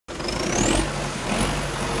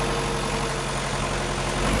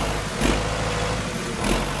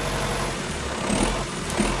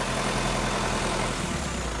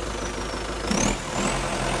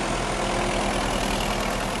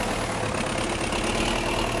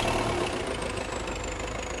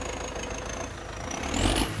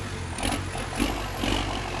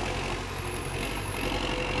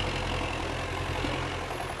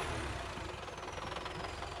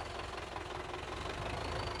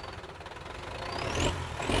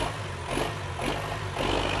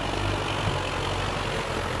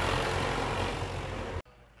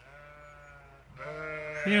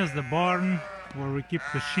Here's the barn where we keep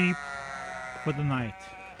the sheep for the night.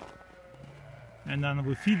 And then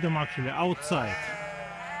we feed them actually outside.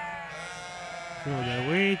 So they're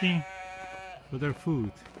waiting for their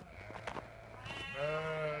food.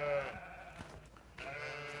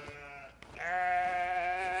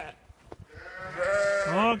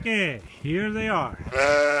 Okay, here they are.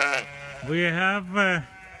 We have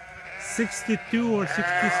 62 or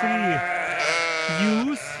 63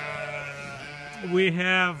 ewes. We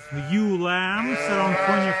have ewe lambs, around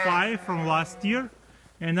 25 from last year.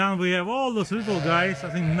 And then we have all those little guys, I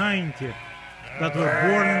think 90, that were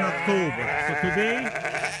born in October. So today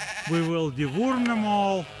we will deworm them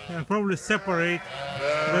all and probably separate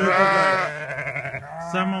the little guys.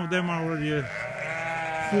 Some of them are already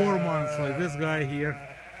 4 months, like this guy here.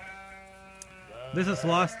 This is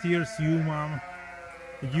last year's ewe lamb.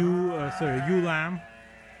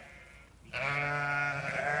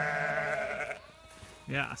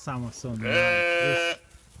 Yeah, some are so nice. This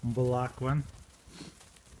black one,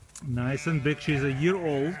 nice and big. She's a year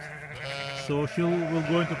old, so she will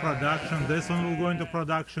go into production. This one will go into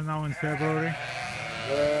production now in February.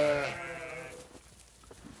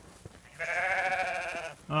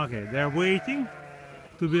 Okay, they're waiting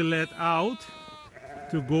to be let out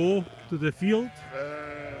to go to the field.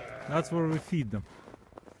 That's where we feed them.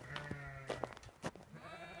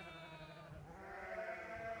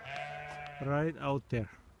 Right out there.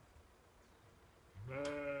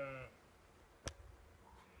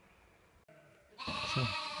 So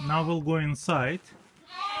now we'll go inside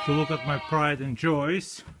to look at my pride and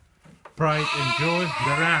joys. Pride and joy,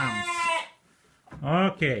 the rams.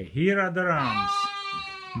 Okay, here are the rams.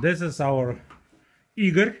 This is our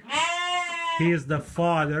Igor. He is the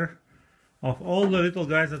father of all the little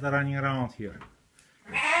guys that are running around here.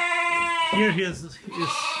 Here he is his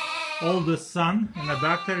oldest son. In the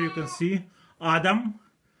back there you can see Adam.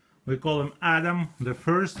 We call him Adam, the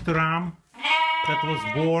first ram that was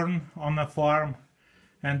born on a farm.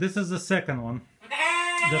 And this is the second one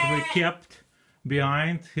that we kept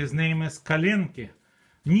behind. His name is Kalenki,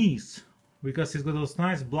 knees, because he's got those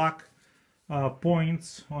nice black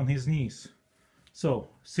points on his knees. So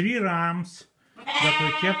 3 rams that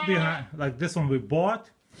we kept behind, like this one we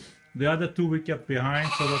bought, the other 2 we kept behind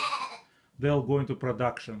so that they'll go into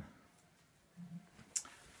production.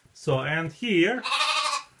 So, and here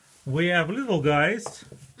we have little guys.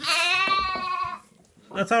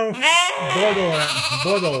 That's our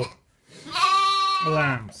bottle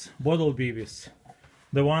lambs, bottle babies.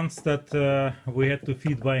 The ones that we had to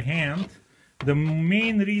feed by hand. The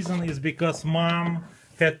main reason is because mom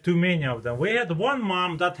had too many of them. We had one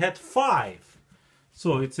mom that had 5.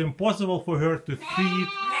 So it's impossible for her to feed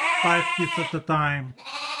 5 kids at a time.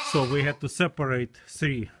 So we had to separate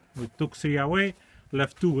 3. We took 3 away,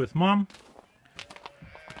 left 2 with mom,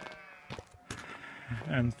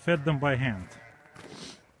 and fed them by hand.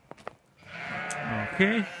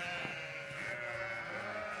 Okay.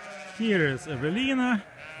 Here is Evelina.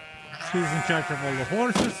 She's in charge of all the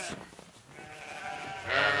horses.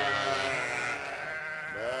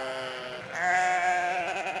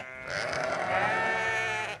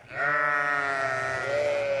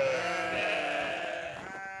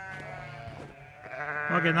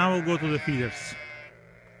 Okay, now we'll go to the feeders.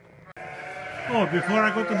 Oh, before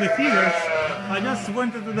I go to the feeders, I just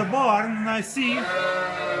went into the barn and I see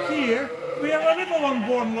here we have a little one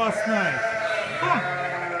born last night. Huh.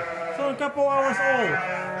 So a couple hours old.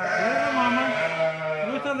 There's the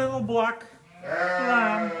mama with a little black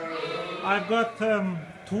lamb. I've got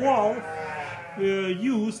 12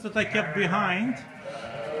 ewes that I kept behind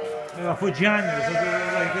for January. So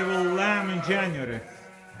they will lamb in January.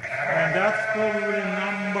 And that's probably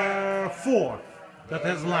number 4 that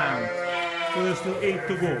has lamb. So there's still 8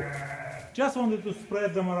 to go. Just wanted to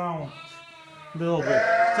spread them around a little bit.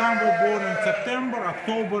 Some were born in September,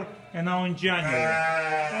 October, and now in January.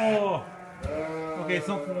 Oh, okay, it's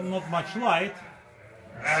not much light.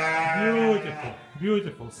 Beautiful,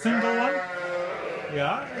 beautiful. Single one.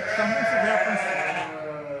 Yeah, sometimes it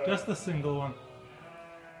happens. Just a single one.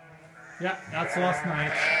 Yeah, that's last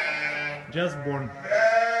night. Just born.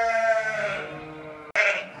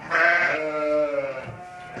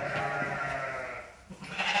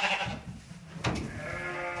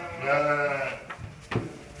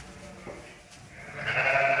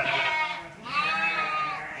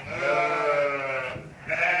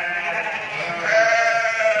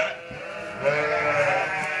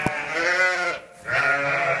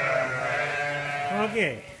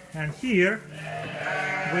 Okay, and here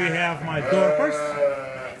we have my Dorpers,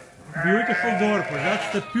 beautiful Dorper.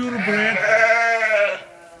 That's the purebred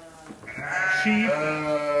sheep,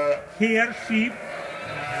 hair sheep,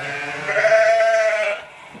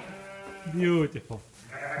 Beautiful.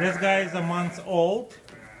 This guy is a month old.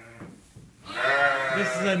 This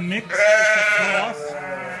is a mix, it's a cross.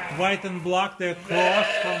 White and black, they're cross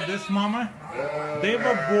from this mama. They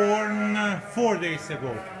were born 4 days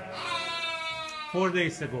ago. 4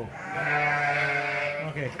 days ago.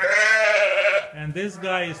 Okay. And this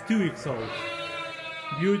guy is 2 weeks old.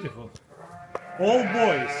 Beautiful. All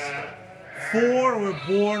boys. 4 were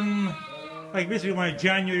born, like basically my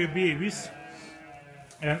January babies.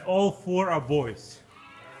 And all 4 are boys.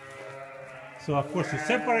 So of course you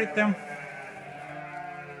separate them.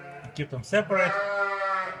 Keep them separate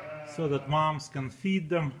so that moms can feed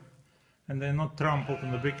them and they're not trampled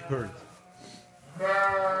in the big herd.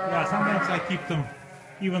 Yeah, sometimes I keep them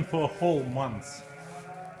even for a whole month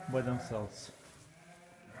by themselves.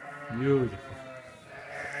 Beautiful.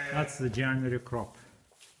 That's the January crop.